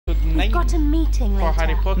got a meeting later. For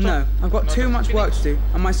Harry Potter? No, I've got too much work to do,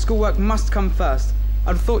 and my schoolwork must come first.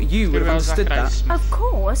 I'd have thought you would have understood that. Of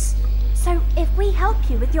course. So if we help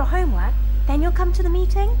you with your homework, then you'll come to the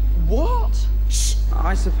meeting? What? Shh.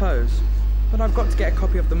 I suppose. But I've got to get a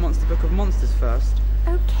copy of the Monster Book of Monsters first.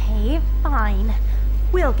 Okay, fine.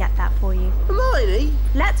 We'll get that for you. Hermione?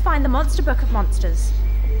 Let's find the Monster Book of Monsters.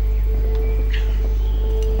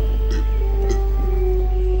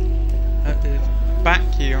 That is back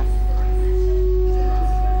here.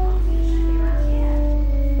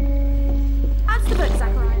 That's the book,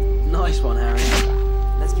 Zacharias. Nice one, Harry.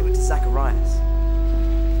 Let's give it to Zacharias.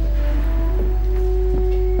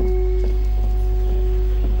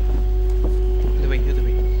 Here the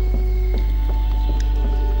way.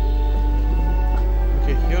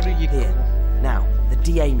 Okay, here you go. Here. Now, the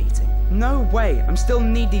DA meeting. No way, I'm still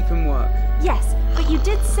knee-deep in work. Yes, but you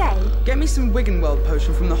did say... Get me some Wiggenweld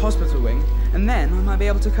potion from the hospital wing, and then I might be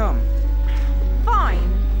able to come.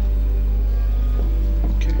 Fine.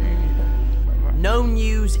 Okay. No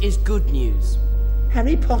news is good news.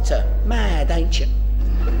 Harry Potter, mad, ain't you?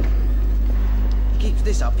 He keeps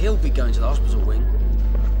this up, he'll be going to the hospital wing.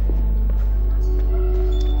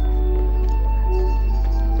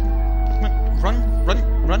 Run.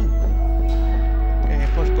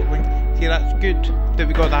 Hospital wing. See, that's good that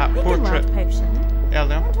we got that portrait potion.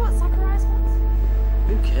 earlier. I wonder what Zacharias wants.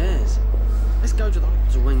 Who cares? Let's go to the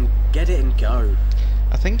hospital wing, get it and go.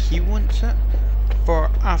 I think he wants it for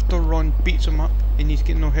after Ron beats him up and he's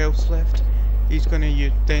got no health left. He's gonna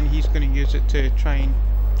use it to try and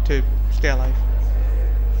to stay alive.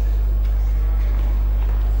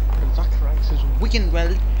 Zacharias'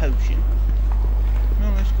 Wiggenweld potion.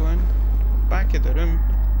 Well, let's go in back of the room.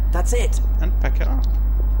 That's it. And pick it up.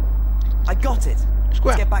 I got it. Square.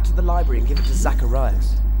 Let's get back to the library and give it to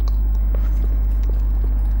Zacharias.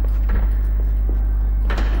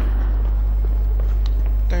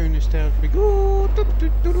 Down the stairs we go.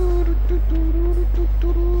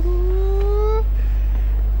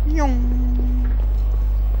 Yong.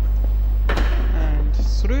 And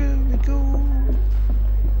through we go.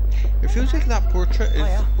 It feels like that portrait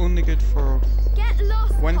is only good for Get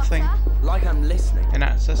lost, one Potter. thing, Like I'm listening. and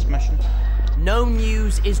that's this mission. No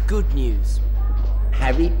news is good news.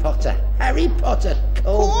 Harry Potter,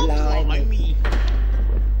 cold blimey.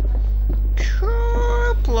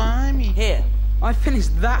 Blimey. Here. I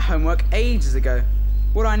finished that homework ages ago.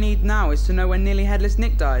 What I need now is to know when nearly headless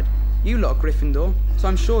Nick died. You lot are Gryffindor, so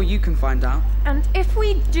I'm sure you can find out. And if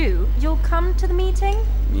we do, you'll come to the meeting?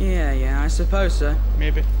 Yeah, I suppose so.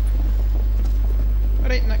 Maybe.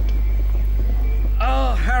 Alright, Nick.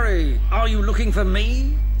 Ah, Harry, are you looking for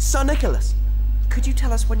me? Sir Nicholas, could you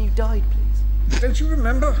tell us when you died, please? Don't you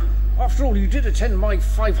remember? After all, you did attend my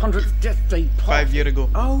 500th death day party. 5 years ago.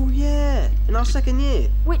 Oh, yeah. In our second year.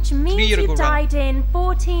 Which 3 means years you ago, died in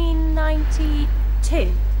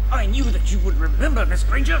 1492. I knew that you would remember, Miss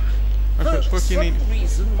Granger. Okay, For some 1490.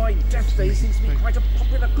 reason, my death day seems to be quite a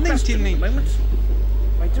popular question at the moment.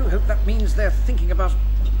 I do hope that means they're thinking about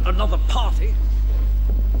another party.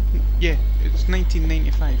 Yeah, it's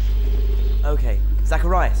 1995. Okay,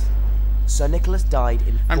 Zacharias. Sir Nicholas died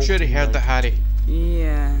in I'm sure he heard that, Harry.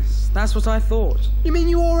 Yes, that's what I thought. You mean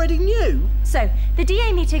you already knew? So, the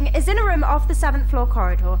DA meeting is in a room off the 7th floor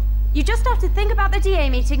corridor. You just have to think about the DA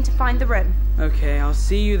meeting to find the room. Okay, I'll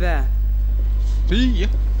see you there. See ya.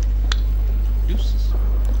 Deuces.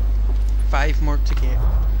 5 more to get.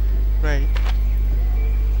 Right.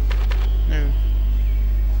 No.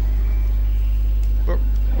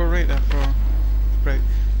 We're right there for... Right.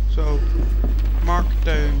 So, mark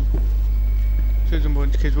down Susan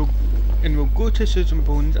Bones, because we'll go to Susan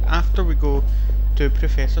Bones after we go to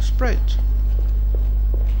Professor Sprout.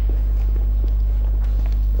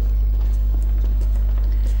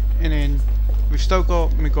 And then we've still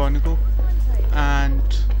got McGonagall and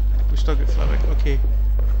we've still got Flitwick. Okay.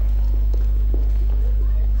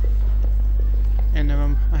 And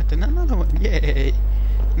I did another one. Yay!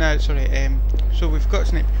 No, sorry. So we've got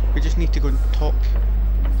Snape. We just need to go and talk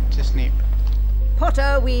to Snape.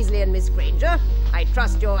 Potter, Weasley and Miss Granger, I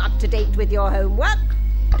trust you're up to date with your homework.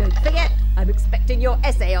 Don't forget, I'm expecting your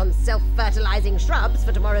essay on self-fertilizing shrubs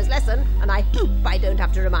for tomorrow's lesson, and I hope I don't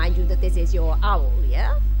have to remind you that this is your owl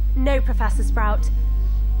year. No, Professor Sprout.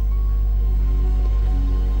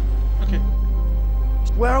 Okay.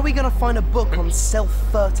 Where are we going to find a book on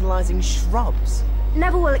self-fertilizing shrubs?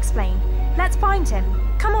 Neville will explain. Let's find him.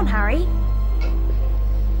 Come on, Harry.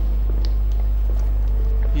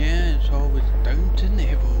 Yeah, it's always down to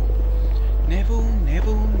Neville. Neville.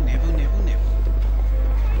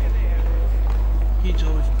 He's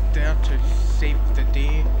always there to save the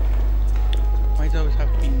day. Why does it always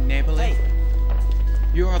have to be Nebula?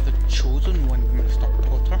 You are the chosen one, Mr.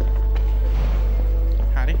 Potter.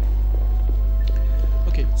 Harry.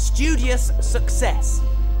 Okay. Studious success.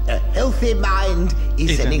 A healthy mind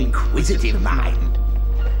is an inquisitive mind.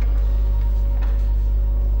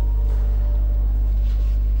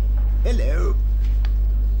 Hello.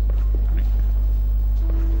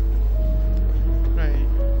 Right.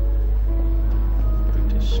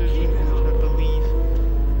 Into Susan, I believe,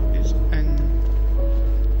 is in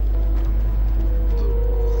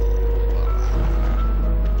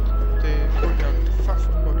the courtyard, the first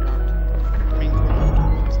courtyard, main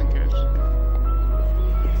courtyard, I think it is.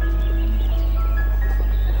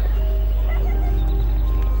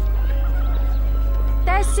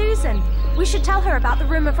 There's Susan. We should tell her about the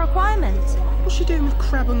Room of Requirement. What's she doing with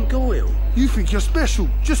Crab and Goyle? You think you're special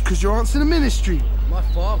just because you're answering the ministry. My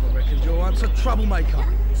father reckons your aunt's a troublemaker.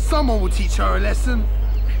 Someone will teach her a lesson.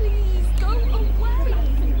 Please go away.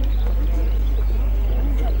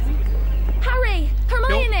 Harry,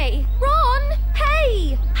 Hermione, Ron,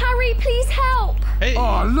 hey! Harry, please help. Hey!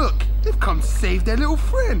 Oh, look, they've come to save their little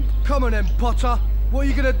friend. Come on then, Potter. What are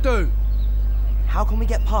you gonna do? How can we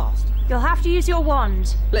get past? You'll have to use your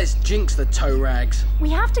wand. Let's jinx the toe rags. We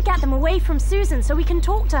have to get them away from Susan so we can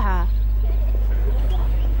talk to her.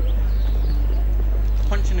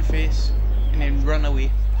 Punch in the face and then run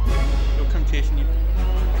away. They'll come chasing you.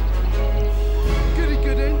 Goody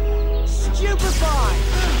goody. Stupefy!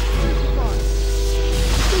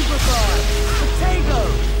 Stupefy!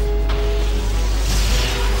 Potato!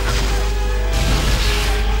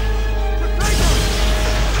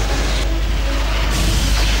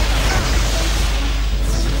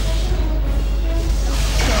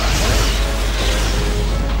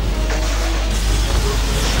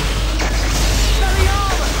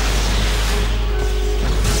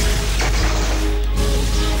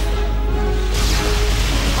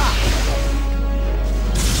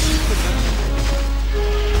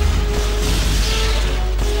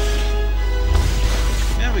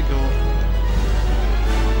 There we go.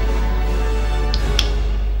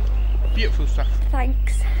 Beautiful stuff.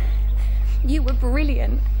 Thanks. You were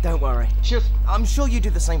brilliant. Don't worry. I'm sure you do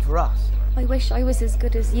the same for us. I wish I was as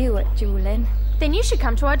good as you at dueling. Then you should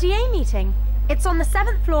come to our DA meeting. It's on the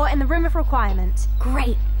 7th floor in the Room of Requirement.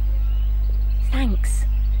 Great. Thanks.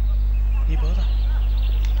 Hey, bother.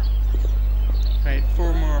 Right,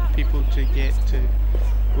 4 more people to get to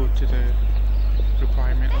go to the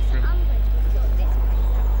requirement of room.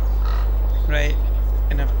 Right,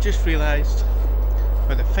 and I've just realised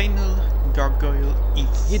where the final gargoyle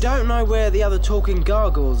is. You don't know where the other talking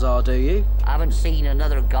gargoyles are, do you? I haven't seen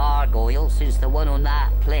another gargoyle since the one on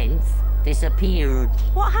that plinth disappeared.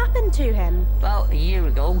 What happened to him? About a year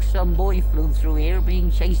ago, some boy flew through here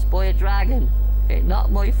being chased by a dragon. It knocked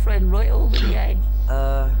my friend right over the head.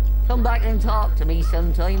 Come back and talk to me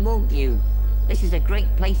sometime, won't you? This is a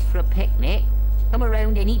great place for a picnic. Come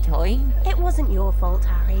around any time. It wasn't your fault,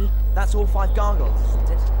 Harry. That's all 5 gargoyles, isn't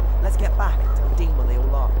it? Let's get back and tell Dean where they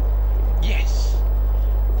all are. Yes!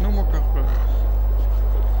 No more gargoyles.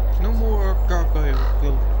 No more gargoyle.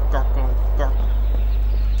 Gargoyle.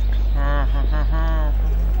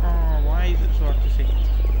 Why is it so hard to say?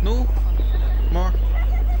 No more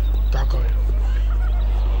gargoyle.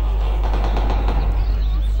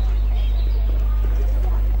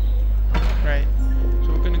 Right,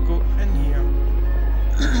 so we're gonna go in here.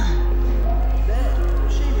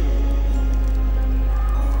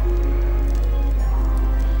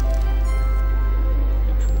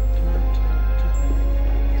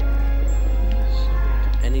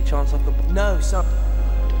 Any chance I could... No, sorry.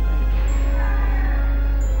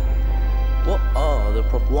 What are the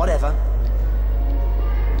proper... Whatever.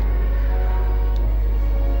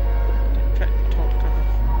 Try to talk to her.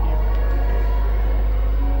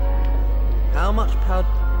 How much powder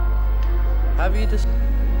have you just...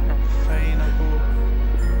 Fine, I'll go.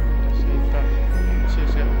 It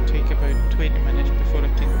says it'll take about 20 minutes before I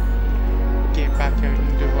can get back out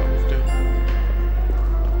and do what I was doing.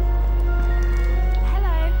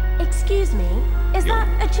 Hello. Excuse me. Is that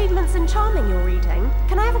Achievements in Charming you're reading?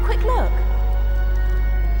 Can I have a quick look?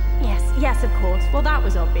 Yes, of course. Well, that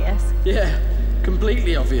was obvious. Yeah,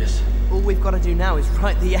 completely obvious. All we've got to do now is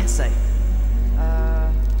write the essay.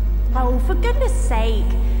 Oh, for goodness sake.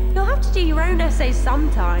 You'll have to do your own essay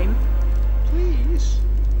sometime. Please.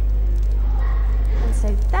 And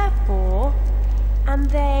so therefore, and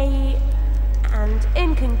they, and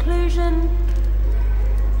in conclusion...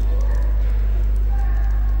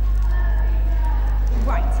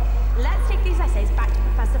 Right, let's take these essays back to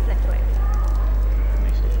Professor Flitwick.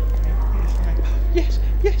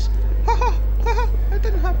 Yes! Ha ha! I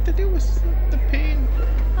didn't have to deal with the pain.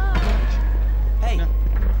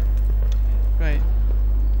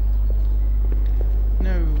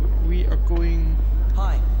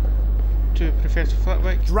 Professor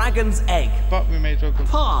Flitwick. Dragon's egg. But we may as well go.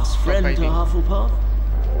 Pass, friend to Hufflepuff.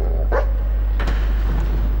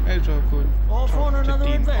 May as well go and Off talk on to another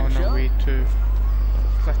Dean on adventure? our way to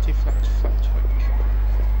Flitwick.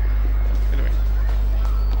 Anyway.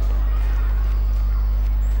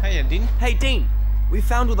 Hiya, Dean. Hey, Dean. We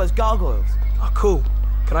found all those gargoyles. Oh, cool.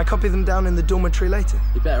 Can I copy them down in the dormitory later?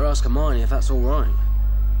 You better ask Hermione if that's all right.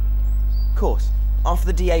 Of course. After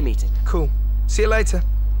the DA meeting. Cool. See you later.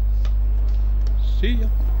 See ya.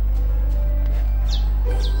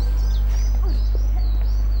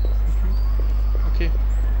 Okay.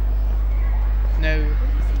 Now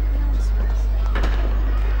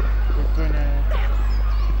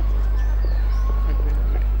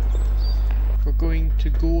we're going to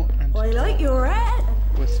go and I like your hat.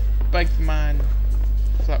 with Big Man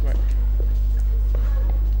Flitwick.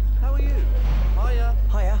 How are you? Hiya.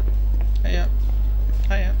 Hiya. Hiya.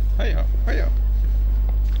 Hiya. Hiya. Hiya.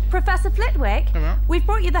 Professor Flitwick, Hello. we've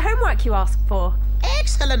brought you the homework you asked for.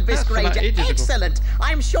 Excellent, Miss That's from Granger. ages ago. Excellent.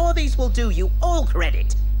 I'm sure these will do you all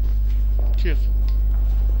credit. Cheers.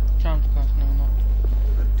 Charms class, no, not.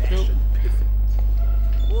 Cool.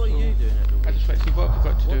 What are you doing at the I just want to see what I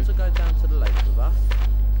forgot to Want do. to go down to the lake with us?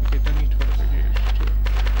 Okay, don't need to worry about you.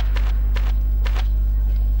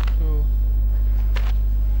 So,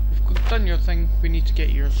 we've done your thing, we need to get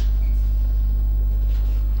yours.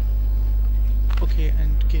 Okay,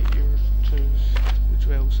 and get yours too as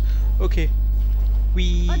well. Okay,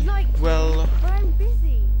 we will. But I'm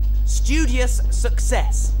busy. Studious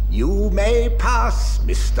success. You may pass,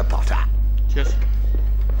 Mr. Potter. Cheers.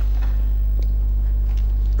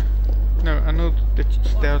 No, I know the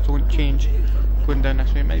stairs won't change going down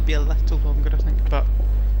this way. It might be a little longer, I think, but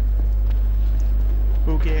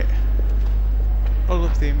we'll get all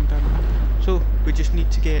of them done. So we just need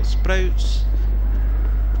to get Sprouts.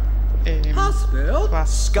 Hospital?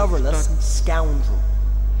 Scurrilous scoundrel.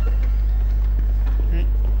 Right.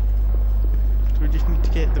 So we just need to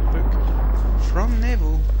get the book from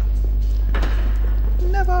Neville.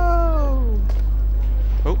 Neville!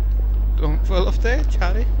 Oh, don't fall off the edge,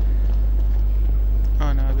 Harry.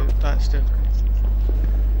 Oh no, that's still.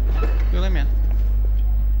 You let me in.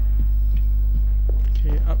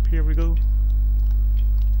 Okay, up here we go.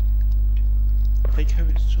 I like how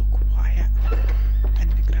it's so quiet in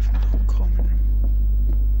the Gryffindor common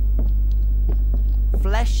room.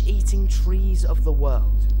 Flesh-eating trees of the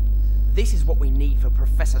world. This is what we need for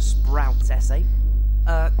Professor Sprout's essay.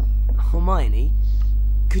 Hermione,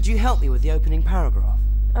 could you help me with the opening paragraph?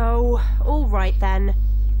 Oh, all right then.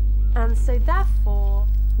 And so therefore...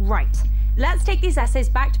 Right. Let's take these essays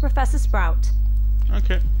back to Professor Sprout.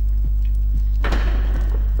 Okay.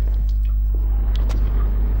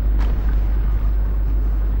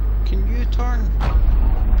 Can you turn,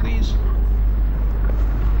 please?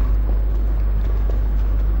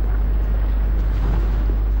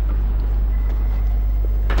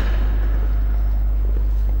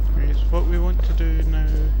 Right, what we want to do now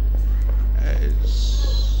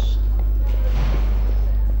is...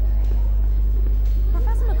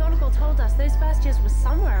 Professor McGonagall told us those first years were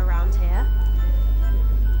somewhere around here.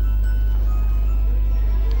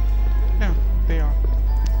 No, they are.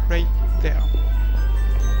 Right there.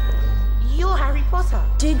 You're Harry Potter.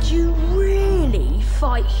 Did you really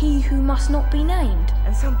fight He Who Must Not Be Named?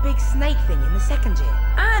 And some big snake thing in the second year.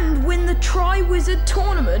 And win the Tri-Wizard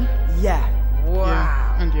Tournament? Yeah. Wow.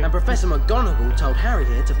 Yeah, And Professor McGonagall told Harry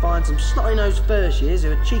here to find some snotty-nosed first years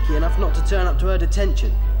who are cheeky enough not to turn up to her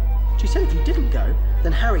detention. She said if you didn't go,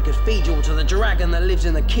 then Harry could feed you all to the dragon that lives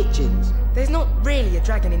in the kitchens. There's not really a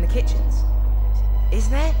dragon in the kitchens. Is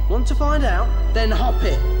there? Want to find out? Then hop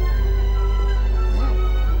it.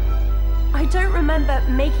 I don't remember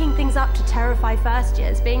making things up to terrify first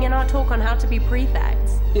years being in our talk on how to be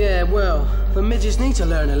prefects. Yeah, well, the midgets need to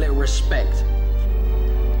learn a little respect.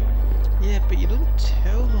 Yeah, but you don't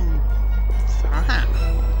tell them that.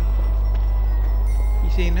 You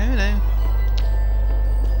say no.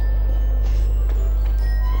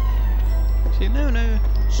 You say no.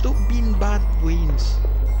 Stop being bad brains.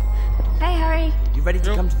 Hey, Harry. You ready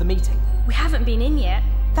to come to the meeting? We haven't been in yet.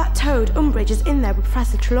 That toad, Umbridge, is in there with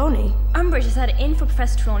Professor Trelawney. Umbridge has had it in for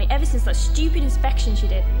Professor Trelawney ever since that stupid inspection she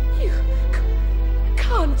did. You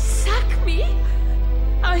can't sack me.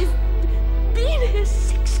 I've been here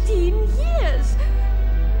 16 years.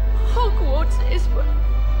 Hogwarts is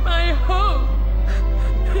my home.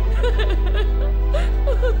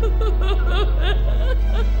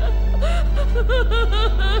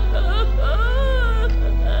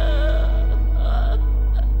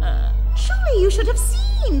 Surely you should have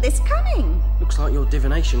seen this coming. Looks like your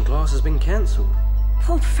divination class has been cancelled.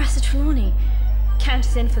 Poor Professor Trelawney. count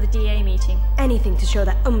us in for the DA meeting. Anything to show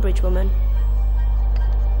that Umbridge woman.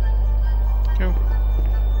 Cool.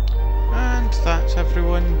 And that's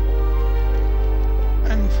everyone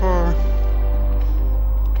in for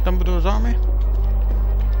Dumbledore's army.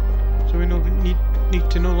 So we need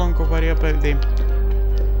to no longer worry about them.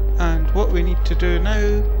 And what we need to do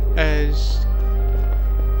now is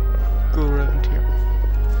go around here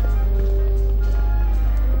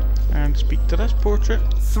and speak to this portrait.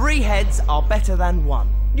 3 heads are better than 1.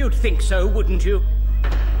 You'd think so, wouldn't you?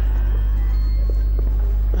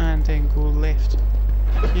 And then go left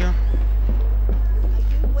here.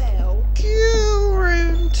 Well, Go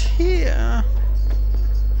around here.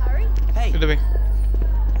 Harry? Hey, Good away.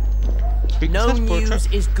 Speak no to this news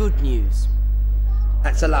portrait. is good news.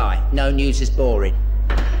 that's a lie. No news is boring.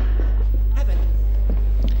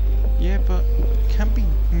 Yeah, but it can't be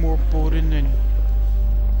more boring than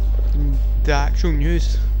the actual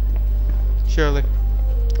news. Surely.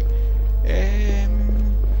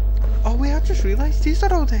 Oh wait, I just realised these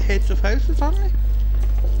are all the heads of houses, aren't they?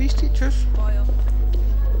 These teachers.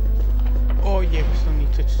 Oh yeah, we still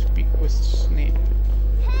need to speak with Snape.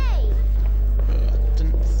 Hey! I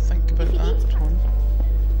didn't think about that one.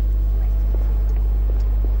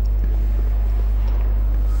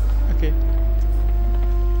 Okay.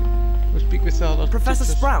 We'll speak with the other Professor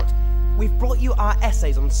teachers. Sprout, we've brought you our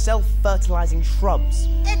essays on self-fertilizing shrubs.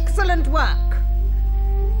 Excellent work.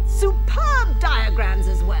 Superb diagrams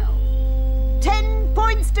as well. 10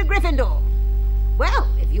 points to Gryffindor. Well,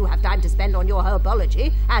 if you have time to spend on your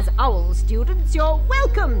herbology, as owl students, you're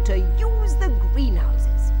welcome to use the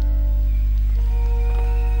greenhouses.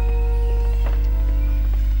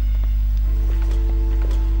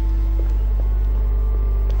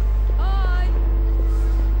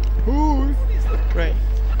 Ooh. Right.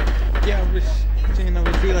 Yeah, I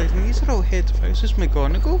was realising these are all heads of houses.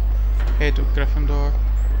 McGonagall, head of Gryffindor.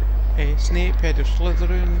 Snape, head of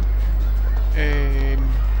Slytherin.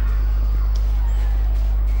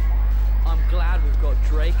 I'm glad we've got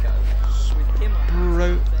Draco. With him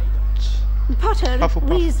Sprout. Potter, Hufflepuff,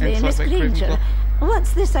 Weasley, and Miss Flickwick, Granger, Ravenclaw.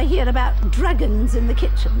 what's this I hear about dragons in the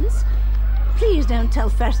kitchens? Please don't tell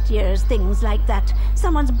first years things like that.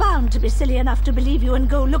 Someone's bound to be silly enough to believe you and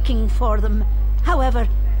go looking for them. However,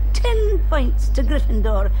 10 points to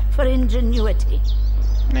Gryffindor for ingenuity.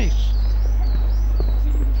 Nice.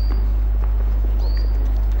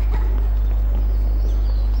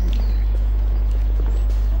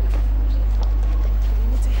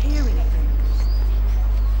 Need to hear anything.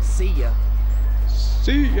 See ya.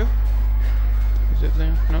 See ya. Is it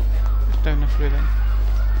there? No, it's down this way then.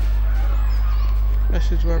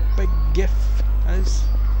 This is where Big Giff is.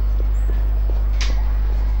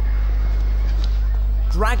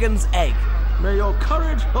 Dragon's egg. May your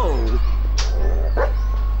courage hold.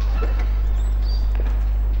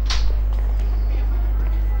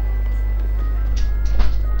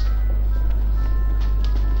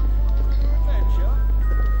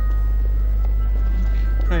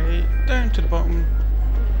 Right, down to the bottom.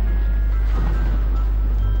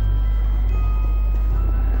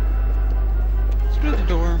 Through the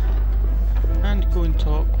door. And go and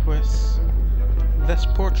talk with this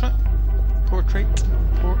portrait. Portrait.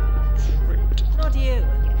 Not you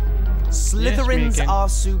again. Slytherins again. are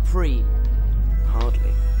supreme.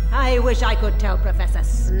 Hardly. I wish I could tell Professor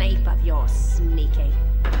Snape of your sneaking.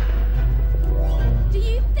 Do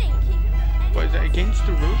you think he could have any... What, is it against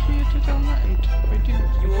the rules for you to tell that? And why do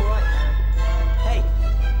You alright, Harry?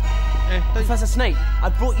 Hey, Professor Snape,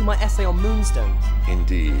 I've brought you my essay on moonstones.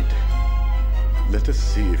 Indeed. Let us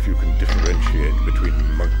see if you can differentiate between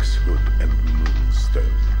monkshood and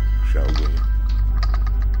moonstone, shall we?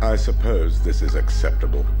 I suppose this is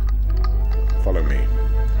acceptable. Follow me.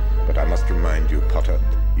 But I must remind you, Potter,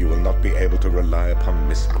 you will not be able to rely upon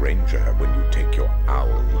Miss Granger when you take your owl.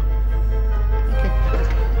 Okay.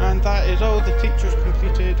 And that is all the teachers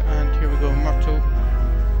completed, and here we go, Myrtle.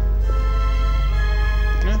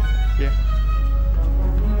 No? Yeah.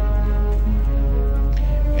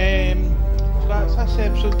 So that's this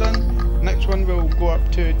episode done. Next one we'll go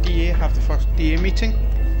up to DA, have the first DA meeting.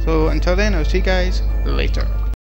 So until then, I'll see you guys later.